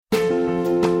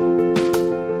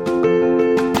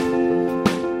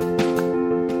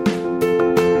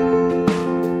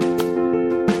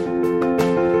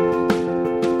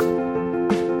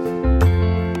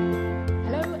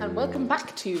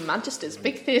Manchester's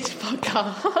Big Theatre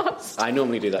Podcast. I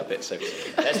normally do that bit, so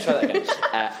let's try that again.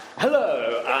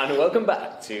 Hello, and welcome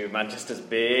back to Manchester's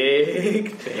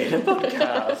Big Theatre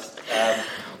Podcast.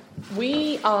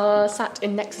 We are sat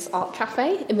in Nexus Art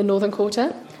Cafe in the Northern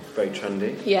Quarter. Very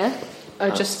trendy. Yeah.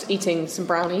 Just eating some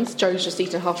brownies. Joe's just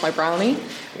eaten half my brownie.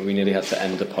 We nearly had to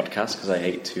end the podcast because I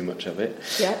ate too much of it.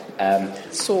 Yeah.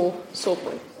 Sore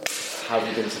point. How have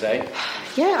you been today?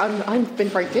 Yeah, I've been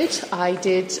very good.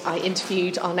 I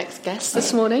interviewed our next guest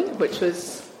this morning, which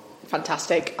was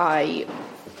fantastic. I've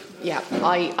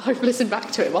listened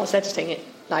back to it whilst editing it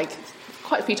like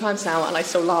quite a few times now, and I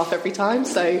still laugh every time.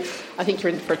 So I think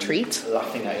you're in for a treat.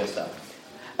 Laughing at yourself.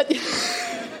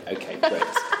 Okay, great.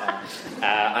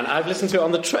 And I've listened to it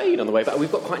on the train on the way back.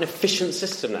 We've got quite an efficient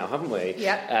system now, haven't we?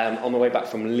 Yeah. On the way back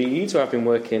from Leeds, where I've been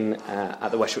working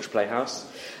at the Westwich Playhouse.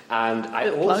 And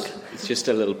it's just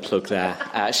a little plug there.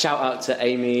 Shout out to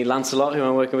Amy Lancelot, who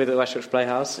I'm working with at the Westwich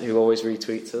Playhouse, who always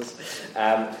retweets us.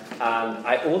 And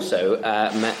I also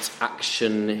met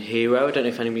Action Hero. I don't know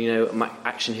if anybody know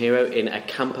Action Hero in a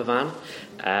camper van.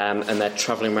 And they're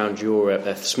travelling around Europe.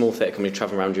 They're a small theatre company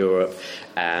travelling around Europe.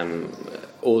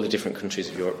 All the different countries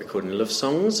of Europe recording love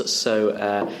songs.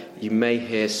 So you may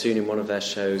hear soon in one of their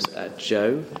shows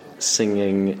Joe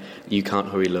singing "You Can't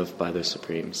Hurry Love" by the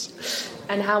Supremes.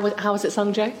 And how was it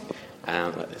sung, Joe?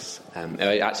 Like this.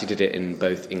 I actually did it in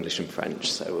both English and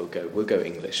French, so we'll go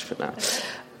English for now.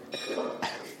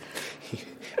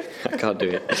 I can't do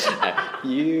it.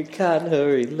 You can't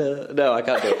hurry love. No, I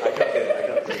can't do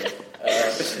it.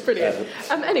 Brilliant.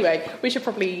 Anyway, we should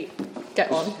probably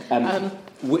get on.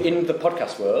 In the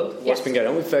podcast world, what's been going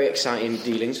on? With very exciting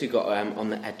dealings. We've got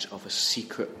on the edge of a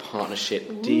secret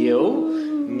partnership deal,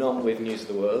 not with News of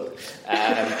the World,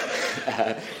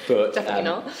 but definitely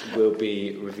not. We'll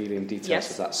be revealing details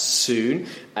of that soon.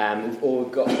 We've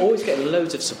always getting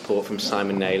loads of support from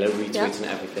Simon Naylor, retweeting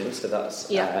everything, so that's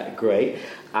great.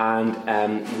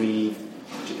 And we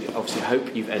obviously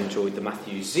hope you've enjoyed the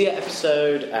Matthew Zia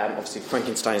episode. Obviously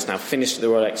Frankenstein is now finished at the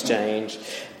Royal Exchange,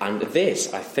 and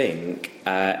this, I think,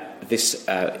 this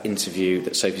interview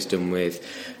that Sophie's done with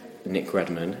Nick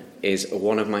Redman is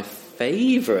one of my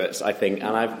favourites, I think,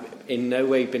 and I've in no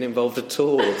way been involved at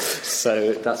all.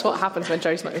 So that's what happens when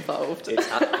Joe's not involved.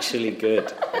 It's actually good.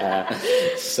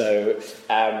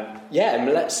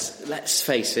 Let's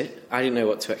face it, I didn't know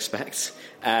what to expect.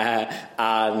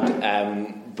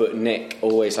 But Nick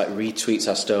always retweets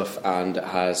our stuff and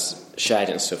has shared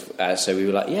it and stuff. So we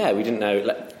were like, we didn't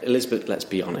know. Elizabeth, let's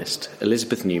be honest.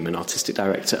 Elizabeth Newman, artistic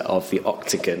director of the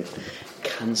Octagon,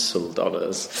 cancelled on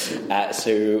us.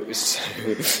 So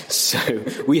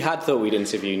we had thought we'd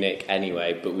interview Nick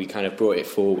anyway, but we kind of brought it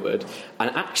forward.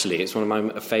 And actually, it's one of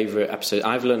my favourite episodes.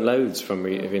 I've learned loads from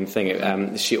reading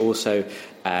Thing. She also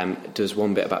does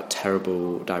one bit about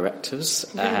terrible directors,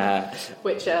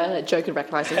 which Joe could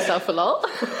recognise himself a lot.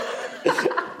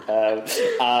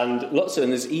 And lots of them.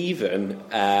 There's even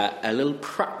a little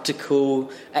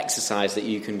practical exercise that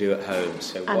you can do at home.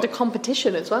 A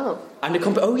competition as well.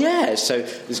 So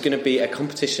there's going to be a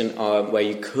competition where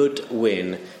you could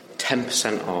win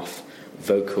 10% off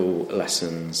vocal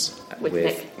lessons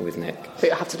with Nick. But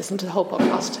you have to listen to the whole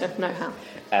podcast to know how.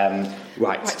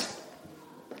 Right.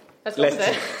 Let's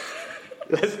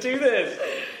do this.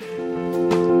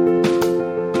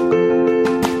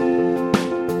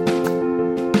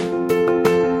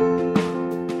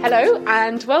 Hello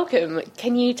and welcome.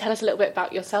 Can you tell us a little bit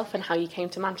about yourself and how you came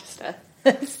to Manchester?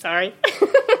 Sorry.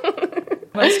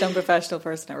 Most unprofessional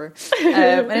person ever. My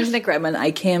name is Nick Redman.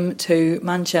 I came to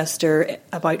Manchester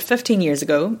about 15 years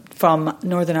ago from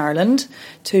Northern Ireland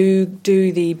to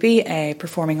do the BA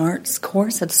Performing Arts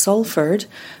course at Salford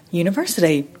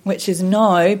University, which is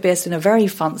now based in a very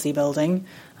fancy building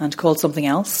and called something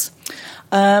else.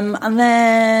 And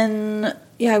then,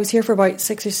 I was here for about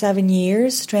 6 or 7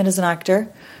 years, trained as an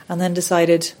actor, and then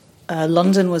decided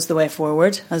London was the way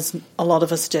forward, as a lot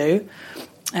of us do.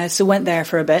 So went there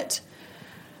for a bit,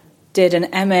 did an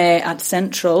MA at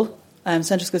Central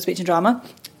School of Speech and Drama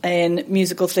in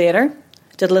musical theatre,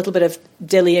 did a little bit of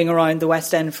dillying around the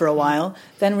West End for a while,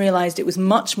 then realised it was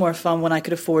much more fun when I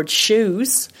could afford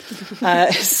shoes.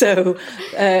 So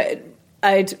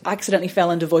I'd accidentally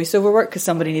fell into voiceover work because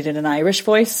somebody needed an Irish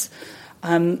voice.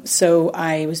 So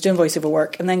I was doing voiceover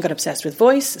work and then got obsessed with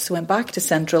voice. So went back to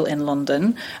Central in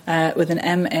London with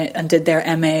an MA and did their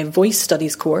MA voice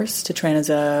studies course to train as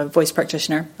a voice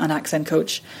practitioner and accent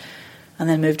coach. And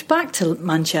then moved back to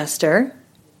Manchester.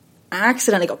 I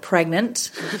accidentally got pregnant.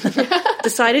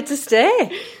 Decided to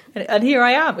stay. And here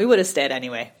I am. We would have stayed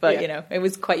anyway. But, it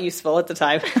was quite useful at the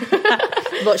time.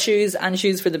 Bought shoes and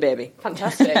shoes for the baby.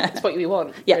 Fantastic. That's what we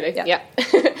want. Yeah. Really. Yeah.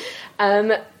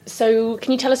 So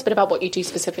can you tell us a bit about what you do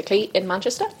specifically in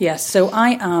Manchester? Yes, so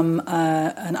I am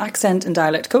an accent and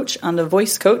dialect coach and a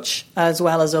voice coach, as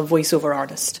well as a voiceover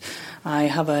artist. I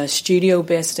have a studio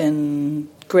based in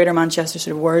Greater Manchester,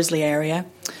 sort of Worsley area,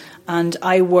 and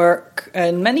I work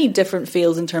in many different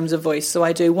fields in terms of voice. So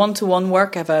I do one-to-one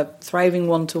work. I have a thriving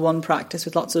one-to-one practice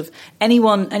with lots of any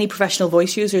professional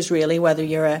voice users, really, whether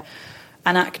you're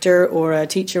an actor or a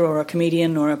teacher or a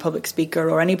comedian or a public speaker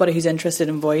or anybody who's interested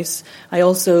in voice. I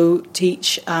also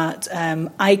teach at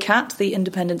ICAT, the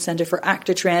Independent Centre for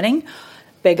Actor Training,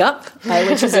 big up,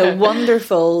 which is a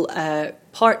wonderful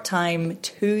part-time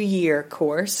 2-year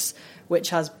course which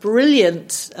has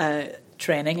brilliant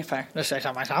training, if I say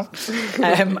so myself,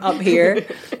 up here.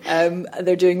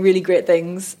 They're doing really great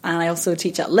things. And I also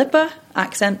teach at LIPA,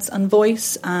 Accents and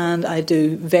Voice, and I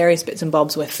do various bits and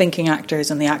bobs with Thinking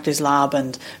Actors and the Actors Lab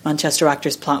and Manchester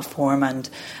Actors Platform and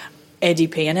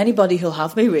ADP and anybody who'll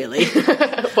have me, really.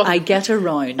 I get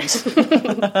around.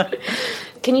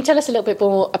 Can you tell us a little bit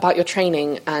more about your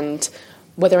training and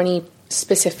were there any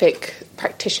specific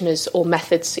practitioners or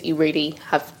methods that you really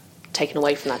have taken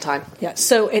away from that time? Yeah,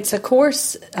 so it's a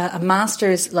course, a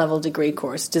master's level degree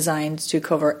course designed to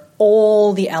cover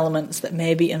all the elements that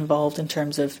may be involved in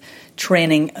terms of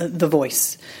training the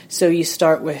voice. So you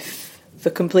start with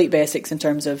the complete basics in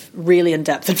terms of really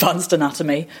in-depth advanced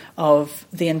anatomy of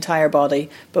the entire body,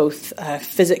 both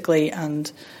physically and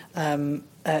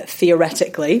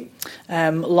theoretically.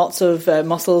 Lots of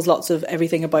muscles, lots of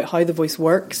everything about how the voice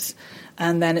works.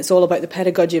 And then it's all about the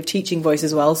pedagogy of teaching voice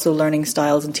as well, so learning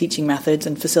styles and teaching methods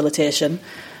and facilitation.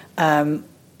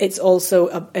 It's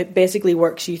also, it basically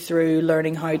works you through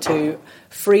learning how to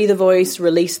free the voice,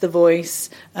 release the voice,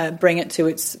 bring it to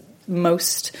its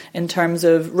most in terms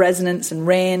of resonance and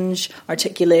range,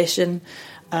 articulation.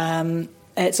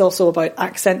 It's also about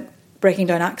breaking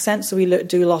down accents. So we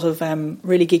do a lot of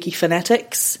really geeky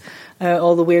phonetics,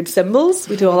 all the weird symbols.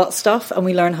 We do all that stuff, and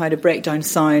we learn how to break down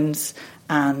sounds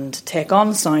and take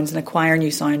on sounds and acquire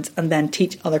new sounds and then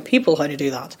teach other people how to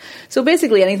do that. So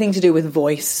basically anything to do with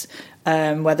voice,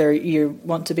 whether you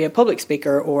want to be a public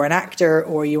speaker or an actor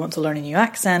or you want to learn a new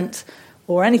accent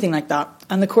or anything like that.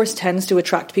 And the course tends to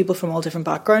attract people from all different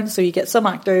backgrounds. So you get some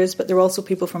actors, but there are also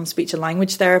people from speech and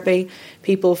language therapy,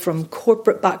 people from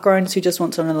corporate backgrounds who just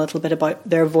want to learn a little bit about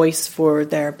their voice for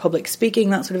their public speaking,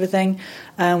 that sort of a thing.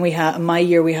 We had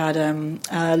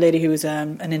a lady who was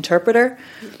an interpreter.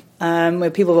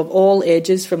 With people of all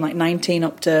ages, from like 19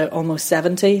 up to almost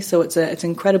 70. So it's an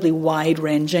incredibly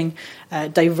wide-ranging,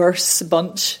 diverse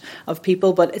bunch of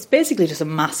people. But it's basically just a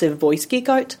massive voice geek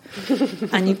out,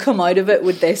 and you come out of it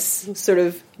with this sort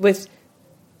of with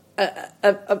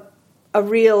a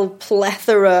real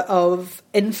plethora of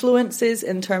influences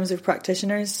in terms of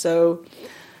practitioners. So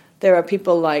there are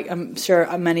people like, I'm sure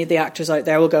many of the actors out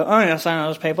there will go, oh yes, I know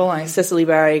those people, like Cicely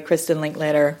Berry, Kristen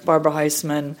Linklater, Barbara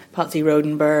Houseman, Patsy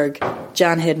Rodenberg,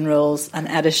 Jan Hiddenrolls and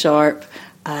Etta Sharp.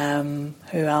 Who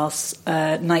else?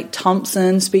 Knight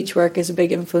Thompson, speech work is a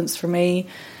big influence for me.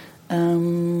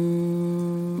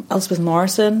 Elspeth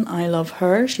Morrison, I love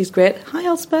her, she's great. Hi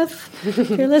Elspeth,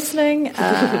 if you're listening.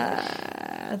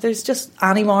 There's just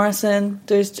Annie Morrison,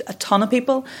 there's a ton of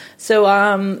people.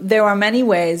 So there are many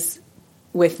ways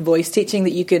with voice teaching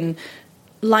that you can,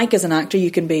 like as an actor, you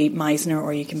can be Meisner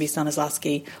or you can be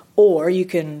Stanislavski, or you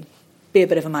can be a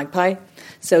bit of a magpie.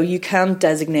 So you can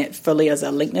designate fully as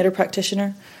a Linklater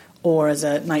practitioner or as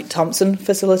a Knight Thompson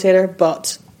facilitator,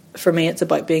 but for me it's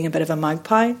about being a bit of a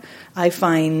magpie. I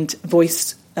find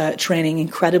voice training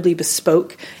incredibly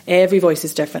bespoke. Every voice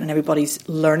is different and everybody's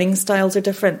learning styles are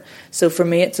different. So for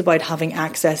me it's about having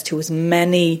access to as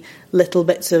many little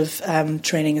bits of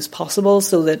training as possible,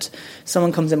 so that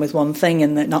someone comes in with one thing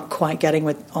and they're not quite getting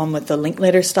on with the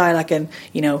Linklater style, I can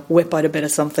whip out a bit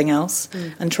of something else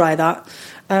and try that.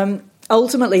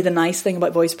 Ultimately, the nice thing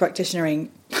about voice practitionering,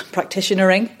 that's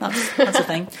a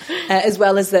thing, as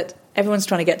well as that everyone's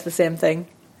trying to get to the same thing,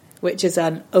 which is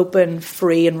an open,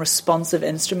 free and responsive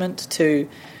instrument to,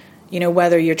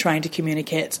 whether you're trying to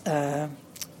communicate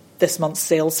this month's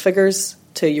sales figures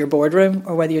to your boardroom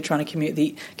or whether you're trying to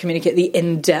communicate the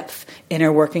in-depth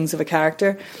inner workings of a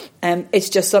character. It's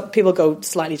just that people go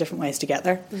slightly different ways to get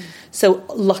there. So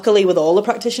luckily with all the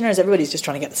practitioners, everybody's just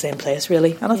trying to get the same place,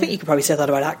 really. And I think you could probably say that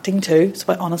about acting too. It's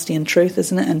about honesty and truth,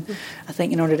 isn't it? And I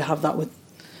think in order to have that with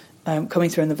coming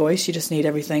through in the voice, you just need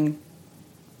everything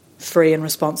free and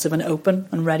responsive and open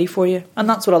and ready for you, and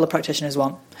that's what all the practitioners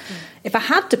want. If I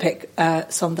had to pick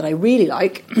some that I really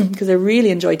like, because I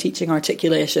really enjoy teaching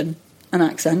articulation and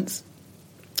accents,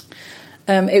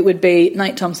 it would be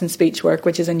Knight Thompson speech work,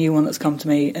 which is a new one that's come to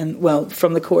me, and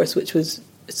from the course, which was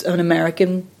it's an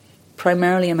American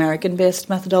primarily American-based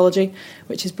methodology,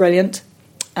 which is brilliant.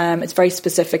 It's very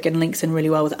specific and links in really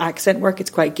well with accent work.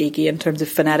 It's quite geeky in terms of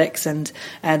phonetics and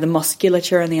the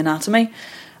musculature and the anatomy.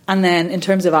 And then in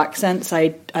terms of accents, I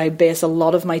base a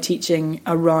lot of my teaching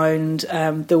around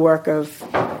the work of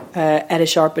Etta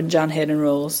Sharp and Jan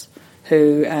Hayden-Rolls,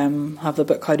 who have the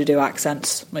book How to Do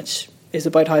Accents, which is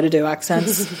about how to do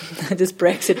accents. It just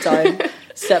breaks it down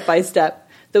step by step.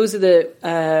 Those are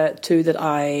the two that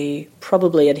I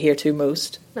probably adhere to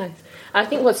most. Nice. I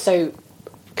think what's so,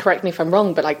 correct me if I'm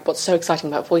wrong, but like what's so exciting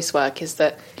about voice work is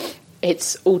that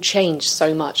it's all changed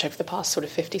so much over the past sort of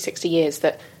 50, 60 years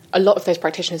that a lot of those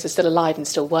practitioners are still alive and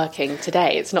still working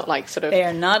today. It's not like sort of... They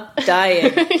are not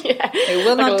dying. Yeah. They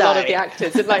will not die. A lot of the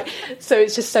actors. And like, so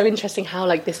it's just so interesting how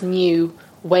like this new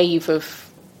wave of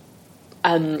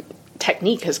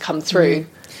technique has come through.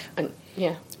 And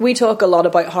yeah. We talk a lot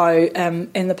about how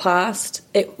in the past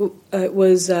it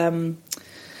was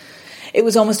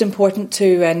almost important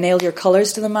to nail your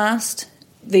colours to the mast.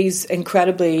 These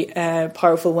incredibly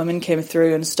powerful women came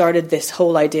through and started this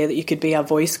whole idea that you could be a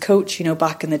voice coach. You know,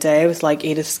 back in the day, it was like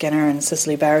Edith Skinner and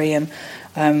Cicely Berry and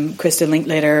Kristen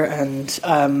Linklater and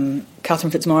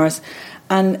Catherine Fitzmaurice.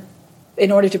 And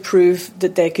in order to prove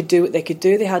that they could do what they could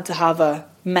do, they had to have a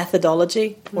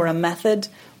methodology or a method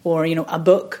or, you know, a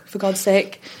book, for God's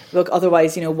sake. Look,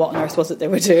 otherwise, you know, what on earth was it they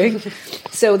were doing?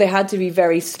 So they had to be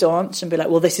very staunch and be like,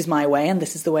 well, this is my way and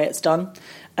this is the way it's done.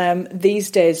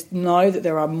 These days, now that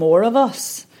there are more of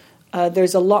us,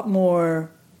 there's a lot more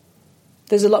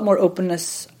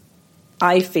openness,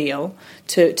 I feel,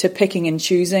 to picking and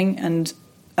choosing and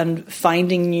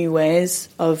finding new ways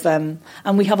of, and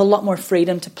we have a lot more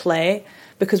freedom to play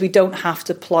because we don't have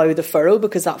to plough the furrow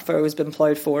because that furrow has been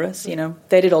ploughed for us. You know,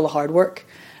 they did all the hard work,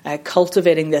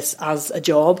 cultivating this as a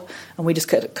job, and we just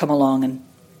could come along and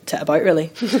tit about,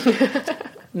 really.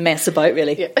 Mess about,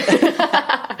 really.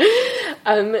 Yeah.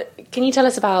 Can you tell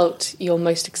us about your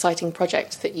most exciting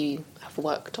project that you have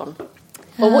worked on?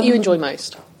 Or what you enjoy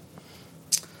most?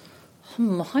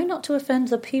 How not to offend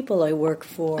the people I work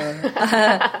for.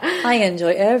 I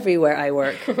enjoy everywhere I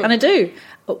work. And I do.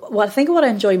 Well, I think what I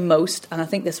enjoy most, and I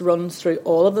think this runs through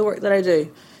all of the work that I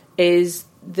do, is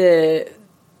the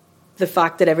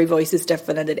fact that every voice is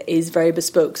different and it is very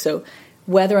bespoke. So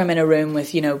whether I'm in a room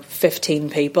with, 15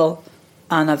 people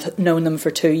and I've known them for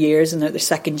 2 years and they're their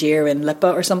second year in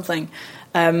LIPA or something,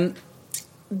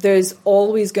 there's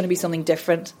always going to be something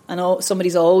different, and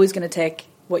somebody's always going to take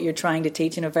what you're trying to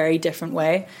teach in a very different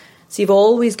way. So you've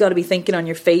always got to be thinking on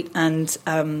your feet and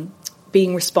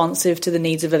being responsive to the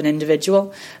needs of an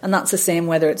individual. And that's the same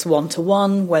whether it's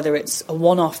one-to-one, whether it's a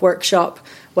one-off workshop,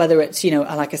 whether it's,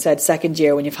 like I said, second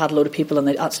year when you've had a load of people and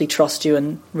they actually trust you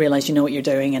and realise you know what you're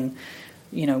doing and,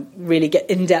 really get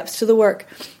in-depth to the work.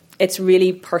 It's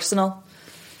really personal.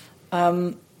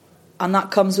 And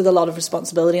that comes with a lot of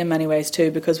responsibility in many ways too,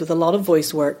 because with a lot of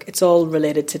voice work, it's all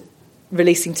related to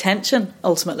releasing tension,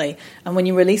 ultimately. And when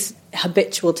you release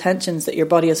habitual tensions that your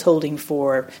body is holding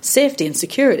for safety and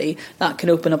security, that can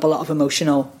open up a lot of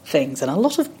emotional things and a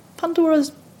lot of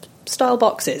Pandora's style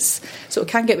boxes. So it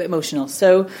can get a bit emotional.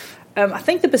 So I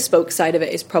think the bespoke side of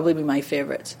it is probably my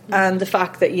favourite. And the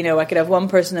fact that, I could have one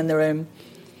person in the room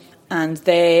and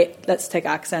they, let's take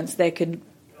accents, they could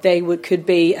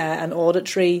be an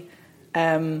auditory,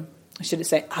 an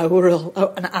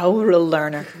aural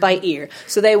learner by ear.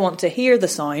 So they want to hear the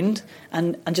sound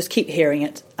and just keep hearing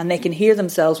it. And they can hear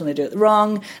themselves when they do it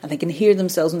wrong, and they can hear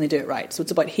themselves when they do it right. So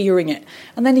it's about hearing it.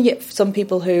 And then you get some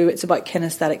people who it's about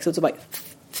kinesthetic, so it's about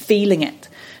feeling it.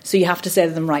 So you have to say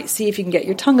to them, right, see if you can get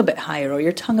your tongue a bit higher or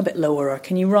your tongue a bit lower, or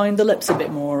can you round the lips a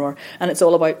bit more, and it's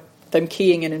all about them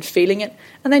keying in and feeling it.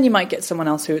 And then you might get someone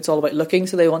else who it's all about looking,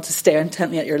 so they want to stare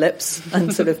intently at your lips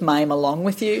and sort of mime along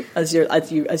with you as your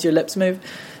lips move.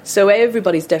 So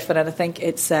everybody's different, and I think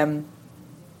it's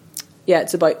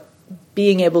it's about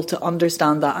being able to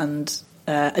understand that and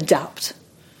adapt.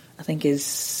 I think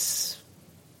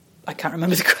I can't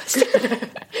remember the question.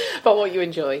 But what you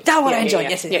enjoy. That's what I enjoy.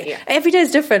 Yes. Every day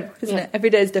is different, isn't it? Every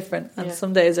day is different, and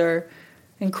some days are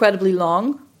incredibly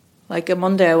long. Like a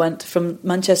Monday, I went from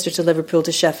Manchester to Liverpool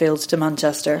to Sheffield to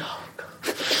Manchester. Oh,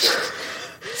 God.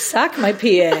 Sack my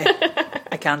PA.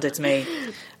 I can't, it's me.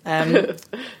 And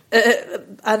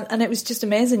it was just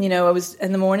amazing, I was,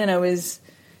 in the morning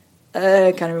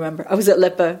I can't remember. I was at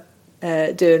LIPA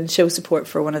doing show support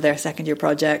for one of their second year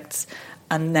projects,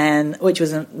 and then, which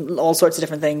was all sorts of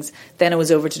different things. Then I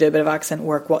was over to do a bit of accent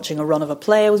work, watching a run of a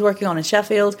play I was working on in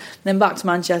Sheffield. Then back to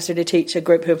Manchester to teach a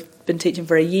group who've been teaching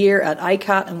for a year at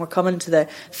ICAT, and we're coming to the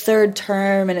third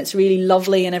term, and it's really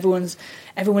lovely, and everyone's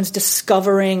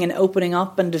discovering and opening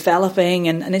up and developing,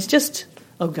 and it's just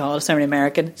oh God, I sound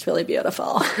American. It's really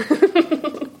beautiful.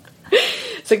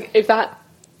 So if that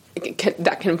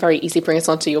can very easily bring us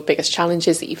on to your biggest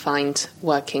challenges that you find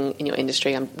working in your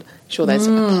industry. I'm sure there's a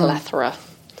plethora.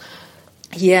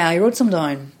 Yeah, I wrote some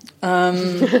down.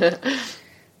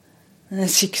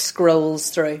 As she scrolls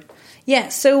through. Yeah,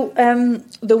 so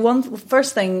the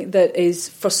first thing that is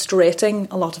frustrating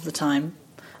a lot of the time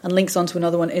and links onto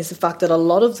another one is the fact that a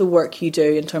lot of the work you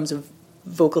do in terms of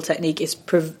vocal technique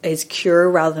is cure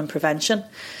rather than prevention.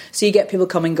 So you get people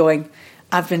coming going,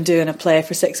 I've been doing a play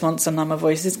for 6 months and now my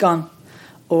voice is gone.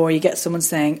 Or you get someone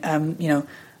saying, I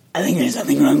think there's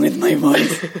something wrong with my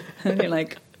voice. And you're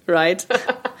like, right.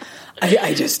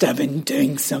 I just have been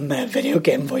doing some video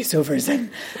game voiceovers and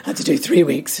had to do 3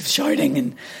 weeks of shouting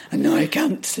and now I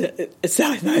can't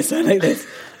sound like this.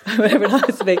 Whatever it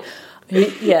has to be.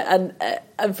 Yeah,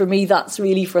 and for me that's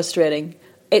really frustrating.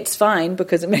 It's fine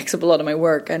because it makes up a lot of my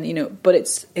work and but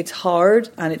it's hard,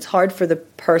 and it's hard for the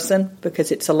person because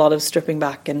it's a lot of stripping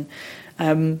back and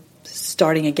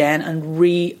starting again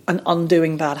and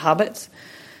undoing bad habits.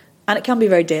 And it can be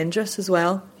very dangerous as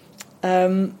well.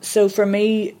 So for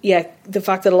me, the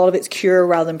fact that a lot of it's cure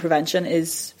rather than prevention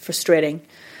is frustrating.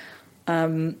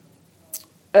 That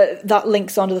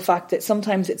links onto the fact that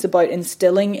sometimes it's about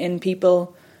instilling in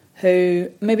people who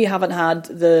maybe haven't had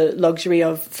the luxury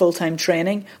of full-time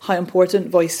training how important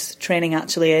voice training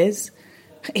actually is.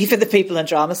 Even the people in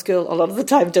drama school a lot of the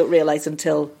time don't realise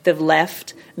until they've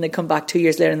left and they come back 2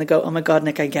 years later and they go, oh my God,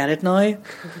 Nick, I get it now. I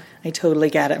totally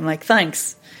get it. I'm like,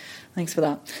 thanks for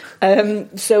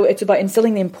that. So it's about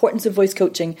instilling the importance of voice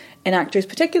coaching in actors,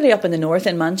 particularly up in the north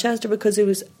in Manchester, because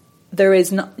there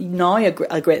is now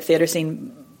a great theatre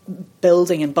scene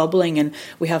building and bubbling, and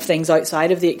we have things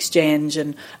outside of the Exchange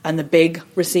and the big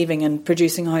receiving and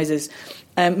producing houses.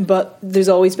 But there's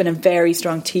always been a very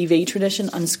strong TV tradition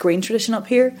and screen tradition up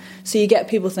here. So you get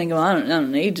people thinking, well, I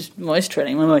don't need voice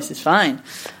training, my voice is fine.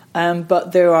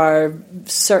 But there are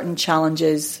certain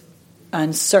challenges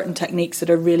and certain techniques that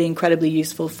are really incredibly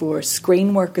useful for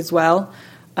screen work as well.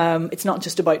 It's not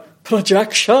just about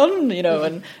projection,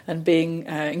 and being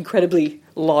incredibly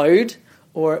loud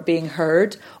or being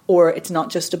heard, or it's not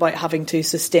just about having to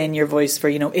sustain your voice for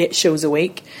 8 shows a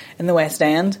week in the West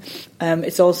End.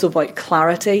 It's also about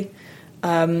clarity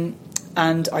and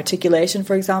articulation,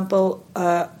 for example.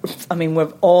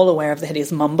 We're all aware of the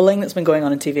hideous mumbling that's been going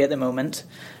on in TV at the moment.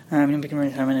 We can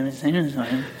really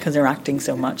because they're acting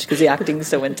so much, because the acting is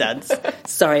so intense.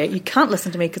 Sorry, you can't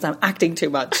listen to me because I'm acting too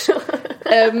much.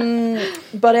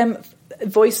 But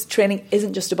voice training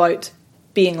isn't just about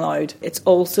being loud. It's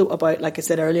also about, like I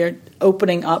said earlier,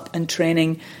 opening up and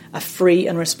training a free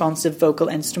and responsive vocal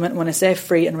instrument. When I say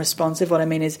free and responsive, what I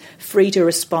mean is free to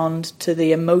respond to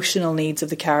the emotional needs of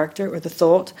the character or the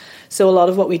thought. So a lot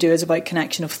of what we do is about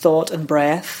connection of thought and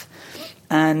breath,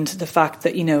 and the fact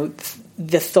that,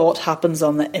 the thought happens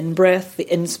on the in-breath,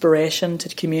 the inspiration to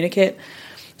communicate.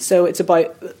 So it's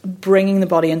about bringing the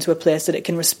body into a place that it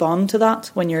can respond to that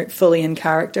when you're fully in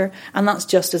character. And that's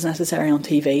just as necessary on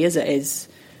TV as it is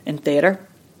in theatre.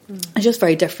 It's just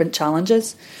very different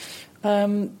challenges.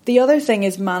 The other thing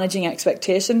is managing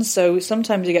expectations. So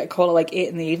sometimes you get a call at like 8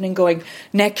 in the evening going,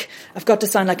 Nick, I've got to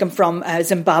sound like I'm from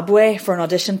Zimbabwe for an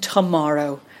audition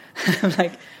tomorrow. I'm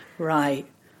like, right,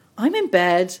 I'm in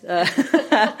bed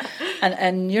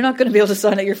and you're not going to be able to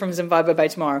sound like you're from Zimbabwe by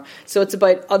tomorrow. So it's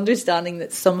about understanding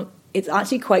that it's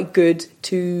actually quite good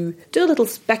to do a little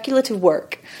speculative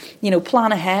work,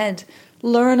 plan ahead,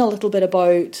 learn a little bit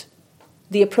about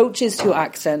the approaches to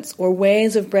accents or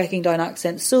ways of breaking down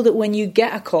accents, so that when you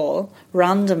get a call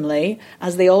randomly,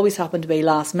 as they always happen to be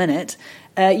last minute,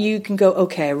 you can go,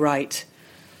 okay, right,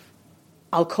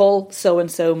 I'll call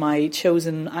so-and-so my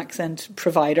chosen accent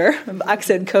provider,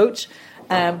 accent coach,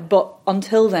 but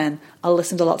until then, I'll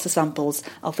listen to lots of samples.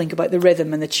 I'll think about the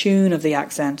rhythm and the tune of the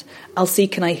accent. I'll see,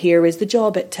 can I hear, is the jaw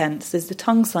a bit tense? Is the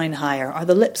tongue sound higher? Are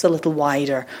the lips a little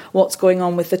wider? What's going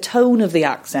on with the tone of the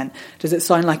accent? Does it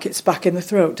sound like it's back in the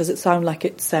throat? Does it sound like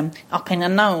it's up in the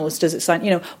nose? Does it sound,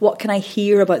 what can I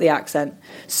hear about the accent?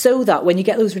 So that when you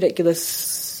get those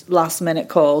ridiculous last-minute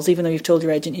calls, even though you've told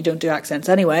your agent you don't do accents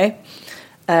anyway,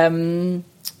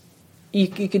 you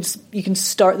can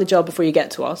start the job before you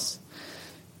get to us,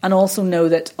 and also know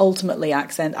that ultimately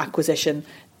accent acquisition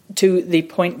to the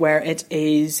point where it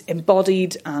is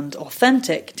embodied and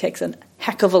authentic takes a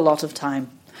heck of a lot of time.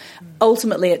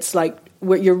 Ultimately, it's like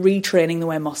you're retraining the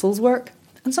way muscles work,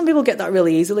 and some people get that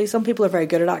really easily. Some people are very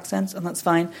good at accents, and that's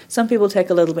fine. Some people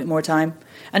take a little bit more time,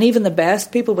 and even the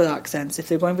best people with accents, if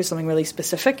they're going for something really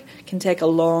specific, can take a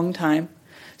long time.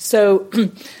 So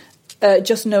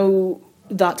just know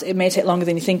that it may take longer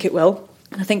than you think it will,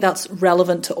 I think that's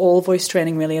relevant to all voice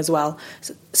training really as well.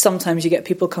 So sometimes you get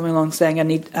people coming along saying,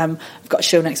 I've got a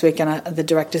show next week and the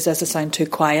director says I sound too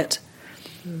quiet.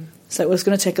 So it was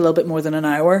going to take a little bit more than an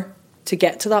hour to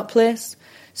get to that place.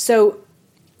 So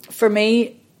for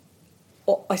me,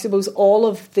 I suppose all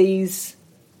of these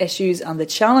issues and the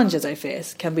challenges I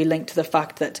face can be linked to the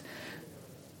fact that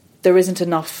there isn't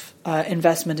enough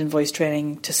investment in voice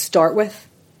training to start with,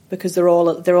 because they're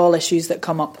all issues that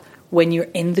come up when you're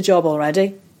in the job already.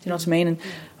 Do you know what I mean? And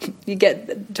you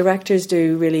get directors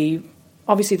do really.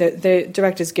 Obviously, the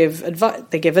directors give advice.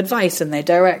 They give advice and they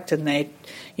direct and they,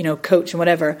 coach and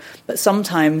whatever. But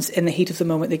sometimes, in the heat of the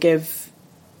moment, they give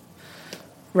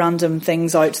random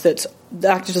things out that the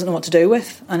actor doesn't know what to do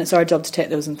with, and it's our job to take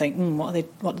those and think, what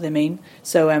do they mean?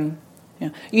 So,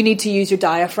 you need to use your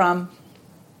diaphragm.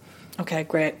 Okay,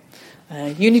 great.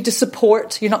 You need to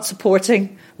support. You're not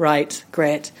supporting. Right,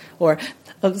 great. Or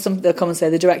they'll come and say,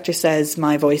 the director says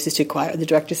my voice is too quiet, or the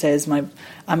director says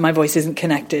my voice isn't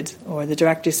connected, or the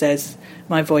director says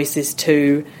my voice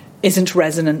isn't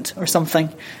resonant or something.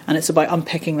 And it's about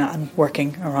unpicking that and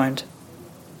working around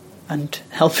and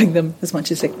helping them as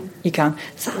much as you can.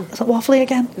 Is that waffly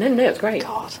again? No, it's great.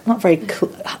 God, not very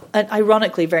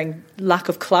ironically, very lack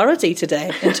of clarity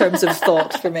today in terms of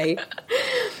thought for me.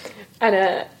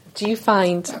 And do you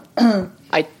find, so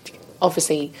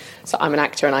I'm an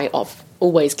actor, and I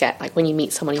always get, like, when you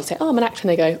meet someone, you say, I'm an actor, and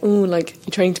they go, like,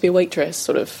 you're training to be a waitress,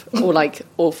 sort of, or like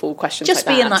awful questions just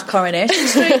like be in that Coronation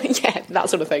Street. Yeah, that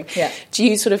sort of thing. Yeah. Do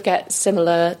you sort of get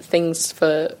similar things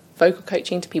for vocal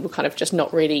coaching? Do people kind of just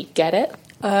not really get it?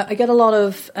 I get a lot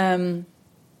of, can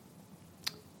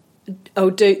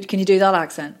you do that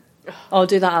accent? I'll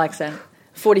do that accent.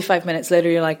 45 minutes later,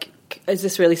 you're like, is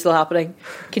this really still happening?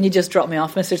 Can you just drop me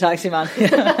off, Mr. Taxi Man?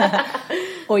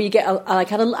 Or you get, I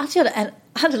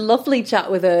had a lovely chat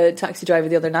with a taxi driver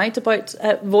the other night about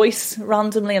voice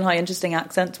randomly and how interesting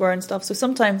accents were and stuff. So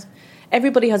sometimes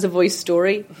everybody has a voice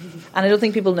story, and I don't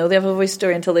think people know they have a voice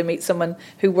story until they meet someone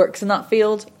who works in that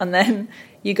field. And then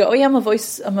you go, I'm a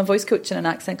voice coach and an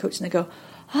accent coach, and they go,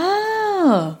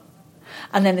 oh.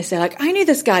 And then they say, like, I knew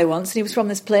this guy once and he was from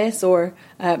this place, or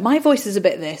my voice is a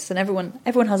bit this, and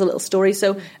everyone has a little story.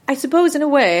 So I suppose in a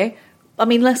way,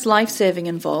 less life-saving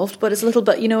involved, but it's a little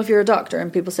bit, if you're a doctor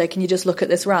and people say, can you just look at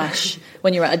this rash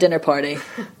when you're at a dinner party?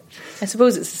 I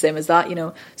suppose it's the same as that,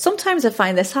 Sometimes I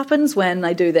find this happens when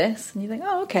I do this, and you think,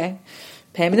 oh, okay,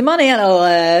 pay me the money and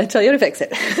I'll tell you how to fix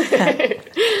it.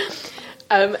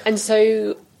 And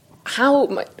so,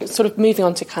 how, sort of moving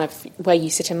on to kind of where you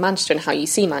sit in Manchester and how you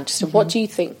see Manchester, what do you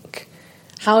think,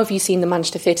 how have you seen the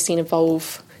Manchester theatre scene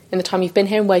evolve in the time you've been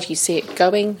here, and where do you see it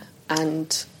going?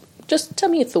 And just tell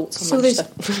me your thoughts on Manchester.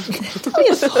 Tell me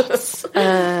your thoughts.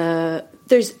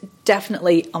 There's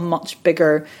definitely a much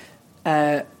bigger,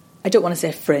 I don't want to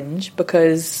say fringe,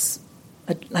 because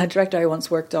a director I once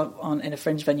worked on in a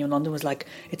fringe venue in London was like,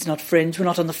 it's not fringe, we're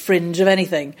not on the fringe of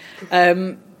anything.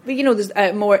 But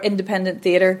there's more independent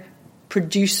theatre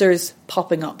producers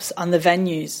popping up, and the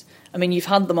venues. You've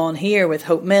had them on here with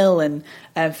Hope Mill and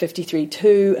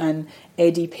 53.2 and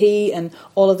ADP and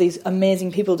all of these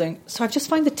amazing people doing. So I just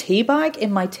found the tea bag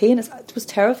in my tea, and it was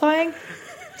terrifying.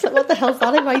 It's like, what the hell's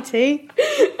that in my tea?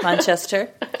 Manchester.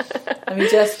 Let me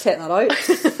just take that out.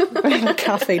 Very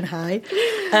caffeine high.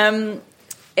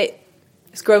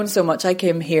 It's grown so much. I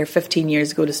came here 15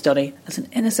 years ago to study as an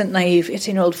innocent, naive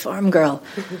 18-year-old farm girl.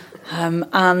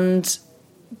 And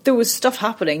there was stuff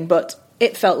happening, but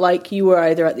it felt like you were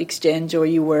either at the Exchange or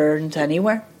you weren't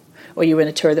anywhere. Or you were in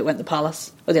a tour that went to the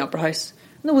Palace or the Opera House.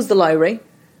 And there was the Lowry,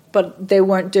 but they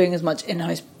weren't doing as much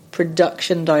in-house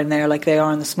production down there like they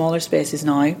are in the smaller spaces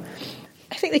now. I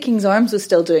think the King's Arms was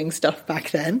still doing stuff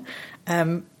back then.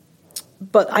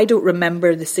 But I don't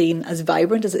remember the scene as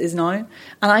vibrant as it is now. And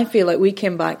I feel like we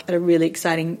came back at a really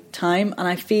exciting time. And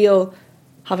I feel,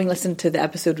 having listened to the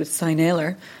episode with Cy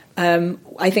Naylor,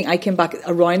 I think I came back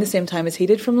around the same time as he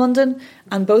did from London.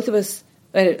 And both of us,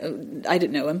 I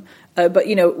didn't know him, but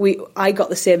I got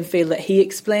the same feel that he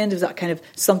explained. It was that kind of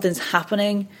something's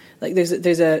happening. Like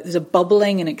there's a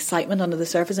bubbling and excitement under the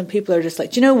surface, and people are just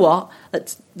like, do you know what?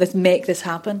 Let's make this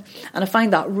happen. And I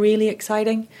find that really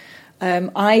exciting.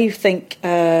 I think,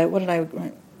 what did I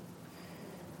write?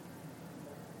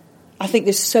 I think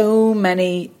there's so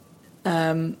many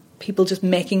people just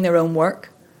making their own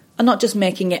work, and not just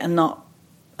making it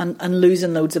and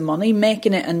losing loads of money,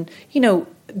 making it and,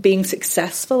 being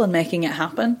successful and making it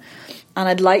happen.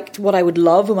 And what I would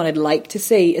love and what I'd like to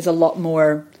see is a lot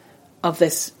more of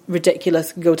this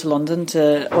ridiculous go to London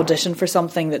to audition for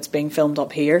something that's being filmed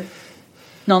up here.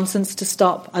 nonsense to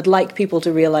stop. I'd like people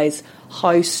to realise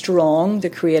how strong the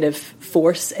creative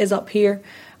force is up here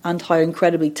and how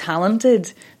incredibly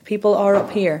talented people are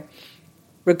up here,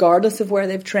 regardless of where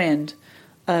they've trained.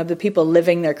 The people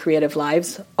living their creative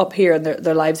lives up here, and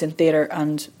their lives in theatre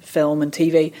and film and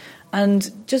TV, and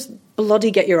just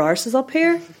bloody get your arses up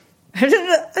here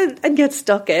and get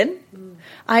stuck in.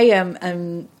 I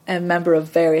am a member of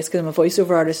various, because I'm a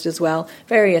voiceover artist as well,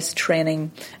 various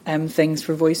training things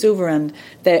for voiceover,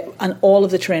 and all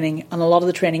of the training, and a lot of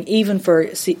the training, even for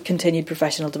continued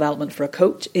professional development for a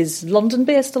coach, is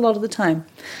London-based a lot of the time.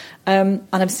 And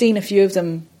I've seen a few of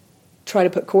them try to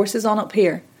put courses on up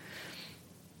here,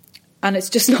 and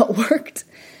it's just not worked.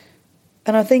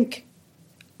 And I think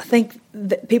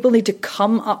that people need to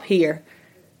come up here,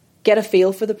 get a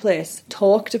feel for the place,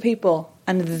 talk to people,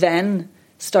 and then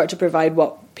start to provide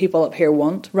what people up here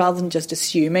want, rather than just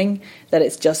assuming that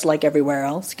it's just like everywhere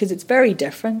else, because it's very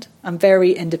different. I'm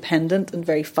very independent and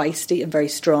very feisty and very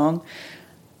strong.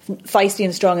 Feisty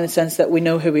and strong in the sense that we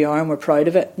know who we are and we're proud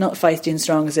of it. Not feisty and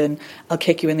strong as in, I'll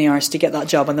kick you in the arse to get that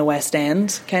job on the West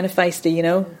End kind of feisty, you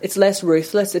know. It's less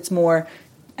ruthless. It's more,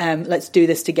 let's do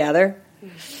this together.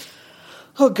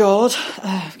 Oh, God.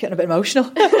 I'm getting a bit emotional.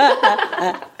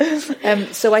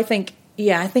 So I think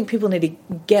people need to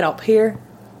get up here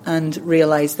and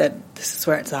realise that this is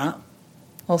where it's at.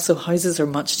 Also, houses are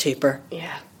much cheaper.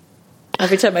 Yeah.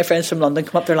 Every time my friends from London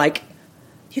come up, they're like,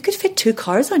 you could fit 2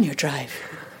 cars on your drive.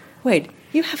 Wait,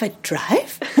 you have a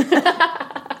drive?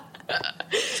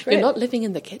 You're not living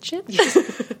in the kitchen?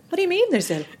 What do you mean there's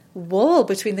a wall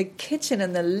between the kitchen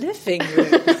and the living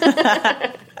room?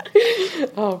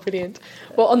 Oh, brilliant.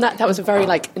 Well, on that was a very,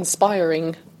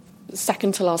 inspiring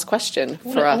second to last question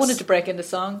for us. I wanted to break into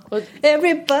song. Well,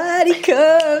 everybody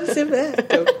comes to me.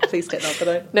 Oh, please take that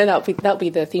out. No, that'll be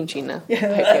the theme tune now.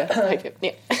 Yeah.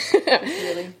 Yeah.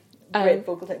 Really great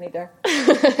vocal technique there.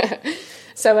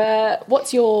 So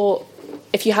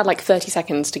if you had 30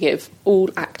 seconds to give all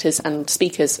actors and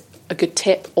speakers a good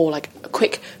tip or a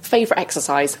quick favourite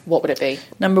exercise, what would it be?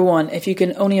 Number 1, if you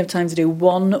can only have time to do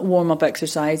one warm-up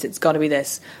exercise, it's got to be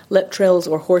this. Lip trills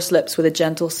or horse lips with a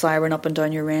gentle siren up and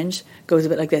down your range. Goes a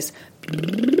bit like this.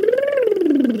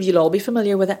 You'll all be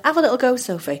familiar with it. Have a little go,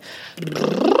 Sophie.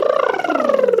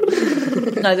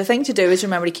 Now, the thing to do is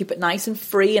remember to keep it nice and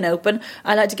free and open.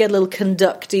 I like to get a little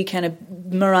conducty kind of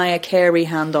Mariah Carey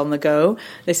hand on the go.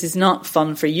 This is not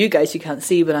fun for you guys, you can't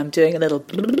see, but I'm doing a little...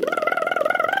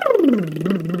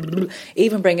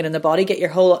 Even bring it in the body. Get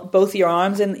both of your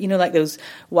arms in, like those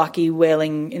wacky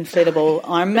wailing inflatable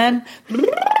arm men.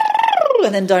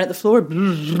 And then down at the floor.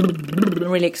 And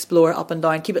really explore up and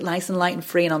down. Keep it nice and light and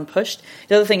free and unpushed.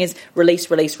 The other thing is release,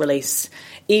 release, release.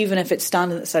 Even if it's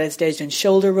standing at the side of the stage doing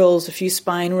shoulder rolls, a few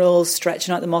spine rolls,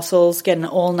 stretching out the muscles, getting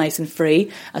it all nice and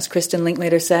free. As Kristen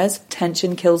Linklater says,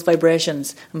 tension kills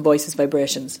vibrations and voices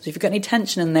vibrations. So if you've got any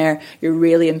tension in there, you're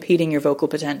really impeding your vocal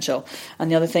potential.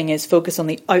 And the other thing is focus on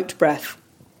the out breath.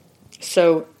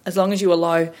 So as long as you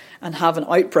allow and have an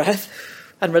out breath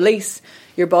and release,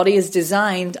 your body is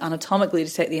designed anatomically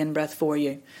to take the in-breath for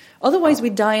you. Otherwise, we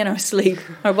die in our sleep.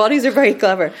 Our bodies are very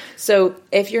clever. So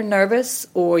if you're nervous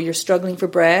or you're struggling for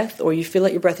breath or you feel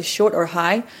like your breath is short or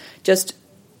high, just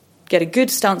get a good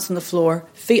stance on the floor,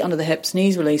 feet under the hips,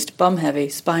 knees released, bum heavy,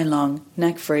 spine long,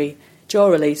 neck free, jaw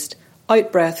released,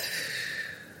 out breath.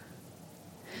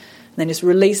 And then just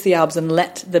release the abs and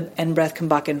let the in-breath come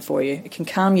back in for you. It can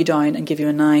calm you down and give you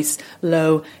a nice,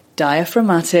 low,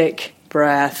 diaphragmatic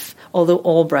breath. Although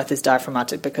all breath is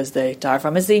diaphragmatic because the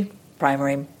diaphragm is the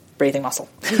primary breathing muscle.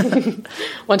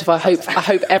 Wonderful. I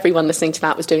hope everyone listening to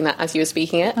that was doing that as you were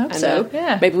speaking it. I hope so.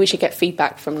 Yeah. Maybe we should get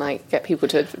feedback from get people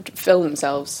to film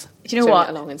themselves. Do you know what?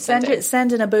 Along and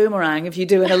send in a boomerang if you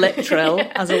do an lip trill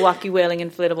as a wacky wailing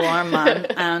inflatable arm man,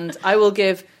 and I will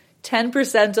give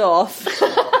 10% off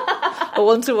a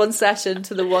one-to-one session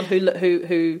to the one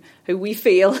who we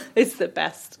feel is the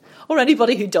best, or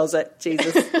anybody who does it.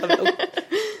 Jesus.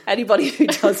 Anybody who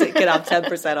does it can have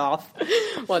 10% off.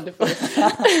 Wonderful.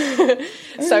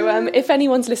 So if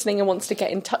anyone's listening and wants to get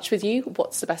in touch with you,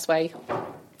 what's the best way?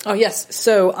 Oh, yes.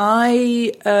 So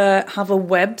I have a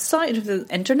website of the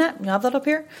internet. You have that up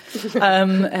here.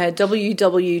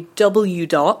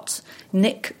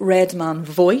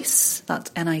 www.nickredmanvoice,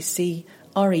 that's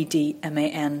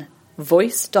NICREDMAN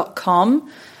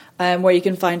voice.com. Where you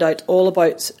can find out all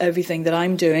about everything that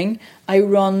I'm doing. I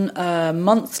run a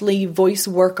monthly voice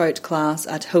workout class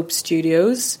at Hope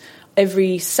Studios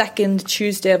every second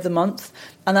Tuesday of the month.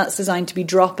 and that's designed to be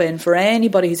drop-in for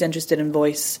anybody who's interested in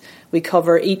voice. We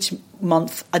cover each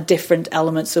month a different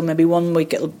element, so maybe one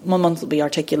month it'll be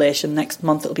articulation, next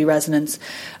month it'll be resonance.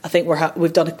 I think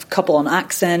we've done a couple on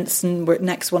accents, and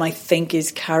next one I think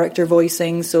is character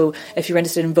voicing, so if you're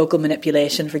interested in vocal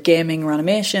manipulation for gaming or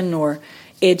animation or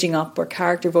aging up or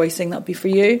character voicing, that'll be for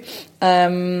you.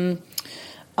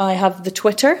 I have the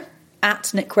Twitter,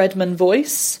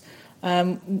 @NickRedmanVoice,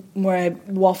 where I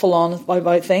waffle on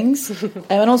about things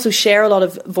and also share a lot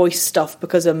of voice stuff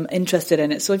because I'm interested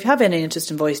in it. So if you have any interest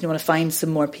in voice and you want to find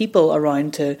some more people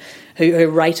around who are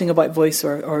writing about voice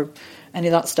or any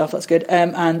of that stuff, that's good.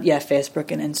 And yeah,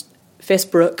 Facebook and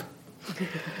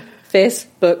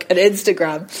Facebook and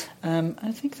Instagram.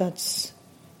 I think that's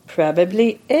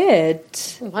probably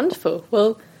it. Wonderful.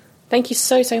 Well, thank you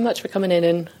so much for coming in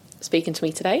and speaking to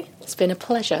me today. It's been a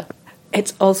pleasure.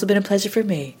 It's also been a pleasure for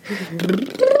me.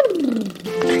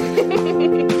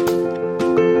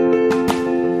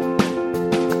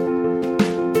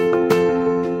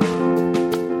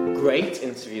 Great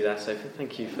interview there, Sophie.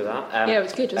 Thank you for that. Yeah, it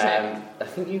was good, wasn't it? I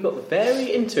think you got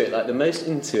very into it, like the most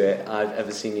into it I've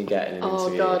ever seen you get in an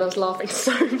interview. Oh God, I was laughing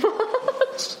so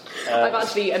much. I've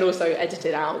actually, and also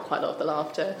edited out quite a lot of the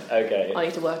laughter. Okay. I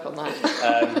need to work on that.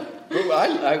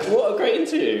 What a great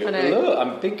interview. I know. Look,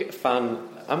 I'm a big fan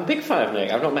of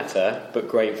Nick. I've not met her, but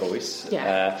great voice.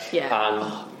 Yeah. And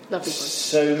lovely voice.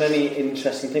 so many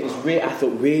interesting things. I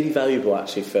thought really valuable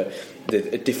actually for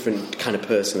a different kind of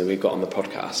person that we've got on the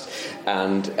podcast.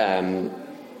 And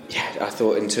I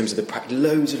thought in terms of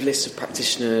loads of lists of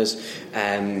practitioners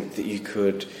that you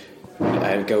could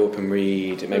go up and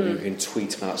read. Maybe you can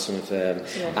tweet about some of them,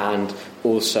 and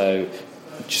also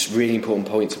just really important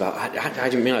points about. I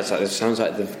didn't realise that. It sounds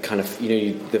like the kind of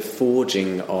the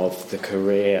forging of the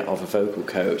career of a vocal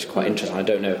coach. Quite interesting. I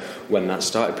don't know when that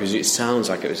started. It sounds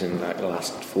like it was in like the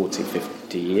last 40,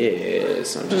 50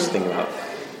 years. I'm just thinking about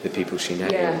the people she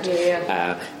named.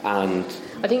 Yeah. And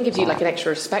I think it gives you like an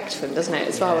extra respect for them, doesn't it?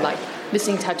 As well, like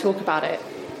listening to her talk about it,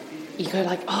 you go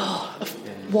like,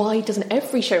 why doesn't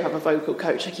every show have a vocal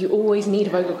coach? Like you always need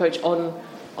a vocal coach on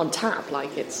tap.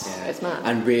 Like it's mad.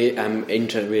 And really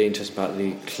interested about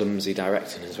the clumsy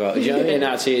directing as well. Do you know what I mean?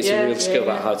 Actually, it's a real skill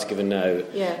about how to give a note.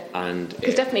 Yeah. And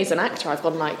because definitely as an actor,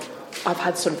 I've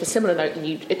had sort of a similar note, and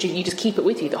you just keep it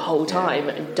with you the whole time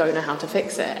and don't know how to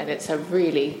fix it. And it's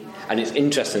And it's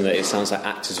interesting that it sounds like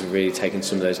actors have really taken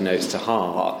some of those notes to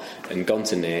heart and gone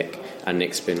to Nick, and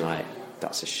Nick's been like,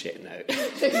 "That's a shit note."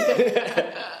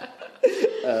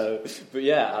 But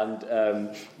yeah,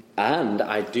 and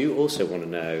I do also want to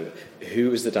know who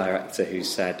was the director who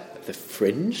said, "The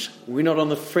Fringe? We're not on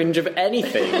the fringe of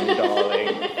anything,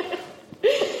 darling."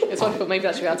 It's wonderful. Maybe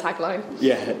that should be our tagline.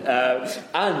 Yeah,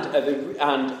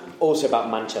 and also about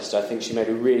Manchester, I think she made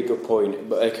a really good point,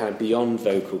 but kind of beyond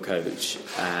vocal coach,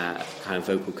 kind of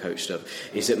vocal coach stuff,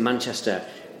 is that Manchester.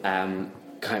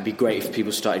 Kind of be great if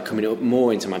people started coming up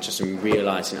more into Manchester and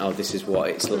realising, this is what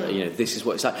it's like, this is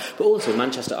what it's like. But also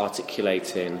Manchester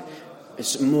articulating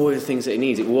it's more of the things that it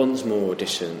needs. It wants more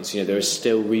auditions. There are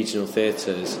still regional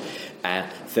theatres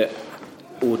that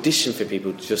audition for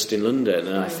people just in London,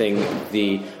 and I think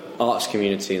the arts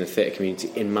community and the theatre community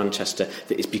in Manchester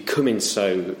that is becoming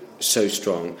so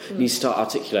strong needs to start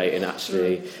articulating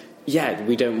actually. Yeah,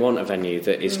 we don't want a venue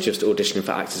that is just auditioning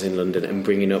for actors in London and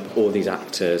bringing up all these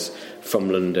actors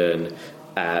from London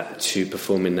to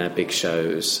perform in their big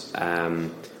shows.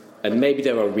 And maybe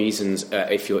there are reasons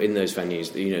if you're in those venues.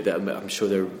 I'm sure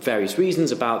there are various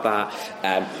reasons about that.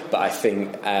 But I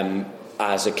think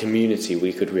as a community,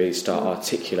 we could really start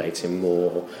articulating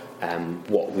more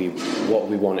what we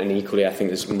want, and equally, I think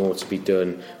there's more to be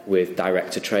done with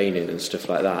director training and stuff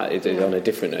like that. On a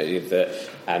different note, that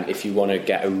if you want to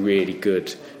get a really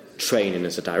good training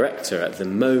as a director at the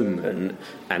moment,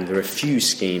 and there are a few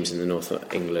schemes in the north of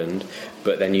England,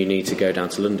 but then you need to go down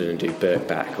to London and do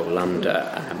Birkbeck or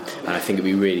LAMDA, and I think it'd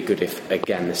be really good if,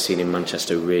 again, the scene in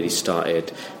Manchester really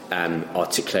started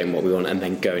articulating what we want and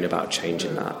then going about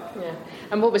changing that. Yeah,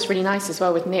 and what was really nice as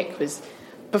well with Nick was,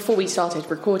 before we started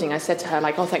recording, I said to her,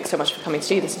 like, thanks so much for coming to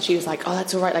do this. And she was like,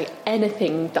 that's all right. Like,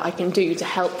 anything that I can do to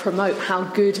help promote how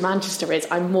good Manchester is,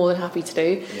 I'm more than happy to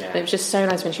do. Yeah. And it was just so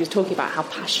nice when she was talking about how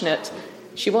passionate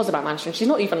she was about Manchester. And she's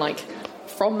not even, like,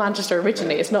 from Manchester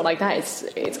originally. It's not like that.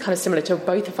 It's kind of similar to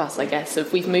both of us, I guess,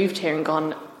 of we've moved here and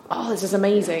gone, this is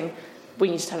amazing. we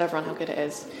need to tell everyone how good it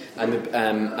is. And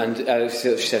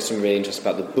she said something really interesting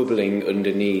about the bubbling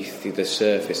underneath the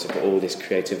surface of all this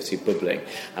creativity bubbling.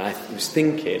 And I was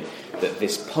thinking that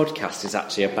this podcast is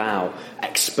actually about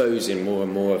exposing more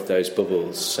and more of those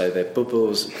bubbles, so the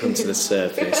bubbles come to the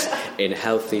surface in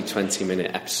healthy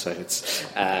 20-minute episodes.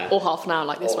 Or half an hour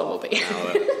like this one will be.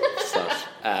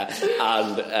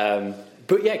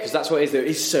 But yeah, because that's what it is. There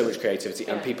is so much creativity,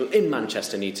 and people in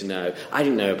Manchester need to know. I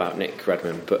didn't know about Nick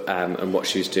Redman, but and what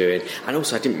she was doing, and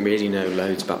also I didn't really know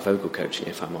loads about vocal coaching,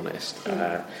 if I'm honest.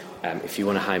 If you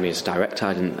want to hire me as a director,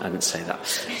 I didn't say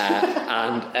that.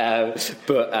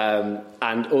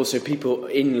 And also people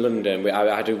in London.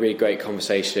 I had a really great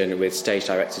conversation with Stage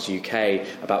Directors UK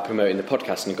about promoting the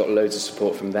podcast, and got loads of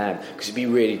support from them, because it'd be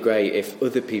really great if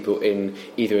other people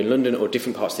either in London or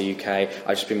different parts of the UK.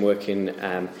 I've just been working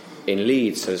in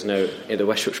Leeds, so there's no in the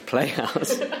Westwich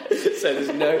Playhouse. So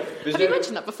there's no. Have you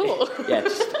mentioned that before? Yeah.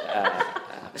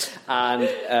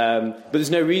 But there's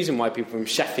no reason why people from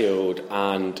Sheffield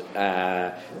and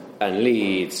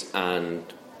Leeds and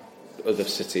other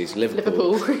cities,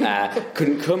 Liverpool.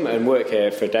 Couldn't come and work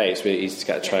here for a day. It's really easy to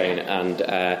get a train, and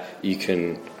you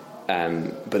can.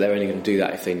 But they're only going to do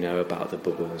that if they know about the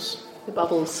bubbles. The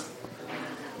bubbles,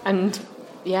 and.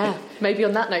 Yeah, maybe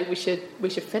on that note we should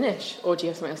finish. Or do you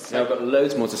have something else to say? No, I've got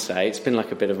loads more to say. It's been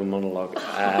like a bit of a monologue.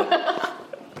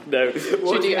 No, should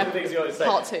we do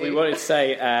part 2? We wanted to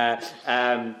say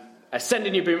send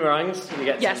in your boomerangs. You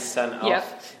get 10%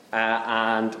 off.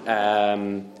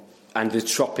 And the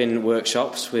Tropping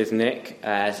workshops with Nick.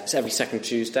 It's every second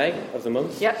Tuesday of the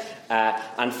month. Yep.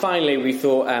 And finally, we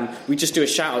thought we'd just do a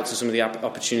shout out to some of the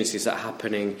opportunities that are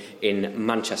happening in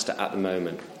Manchester at the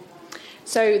moment.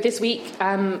 So this week,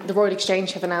 the Royal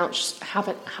Exchange have announced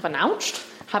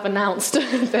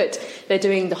that they're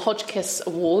doing the Hotchkiss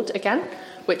Award again,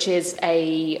 which is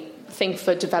a thing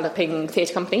for developing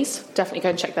theatre companies. Definitely go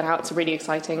and check that out. It's a really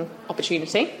exciting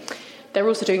opportunity. They're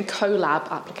also doing collab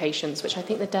applications, which I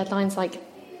think the deadline's like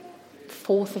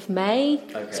 4th of May,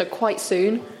 so quite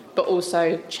soon. But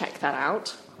also check that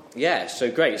out. Yeah,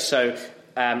 so great. So.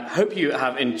 Hope you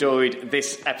have enjoyed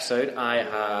this episode. I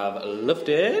have loved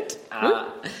it,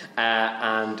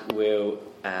 and we'll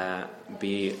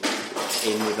be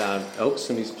in with our... Oh,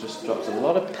 somebody's just dropped a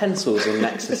lot of pencils in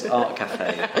Nexus Art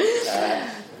Cafe,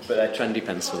 but they're trendy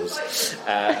pencils.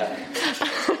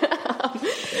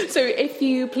 So if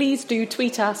you please do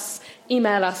tweet us,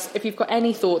 email us. If you've got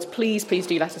any thoughts, please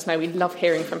do let us know. We love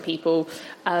hearing from people.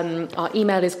 Our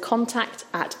email is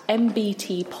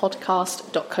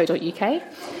contact@mbtpodcast.co.uk,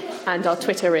 and our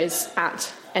Twitter is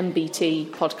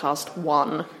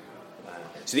 @mbtpodcast1.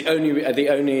 So the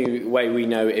only way we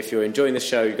know if you're enjoying the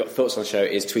show, you've got thoughts on the show,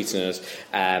 is tweeting us,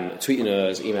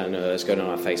 emailing us, going on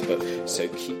our Facebook. So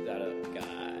keep that up.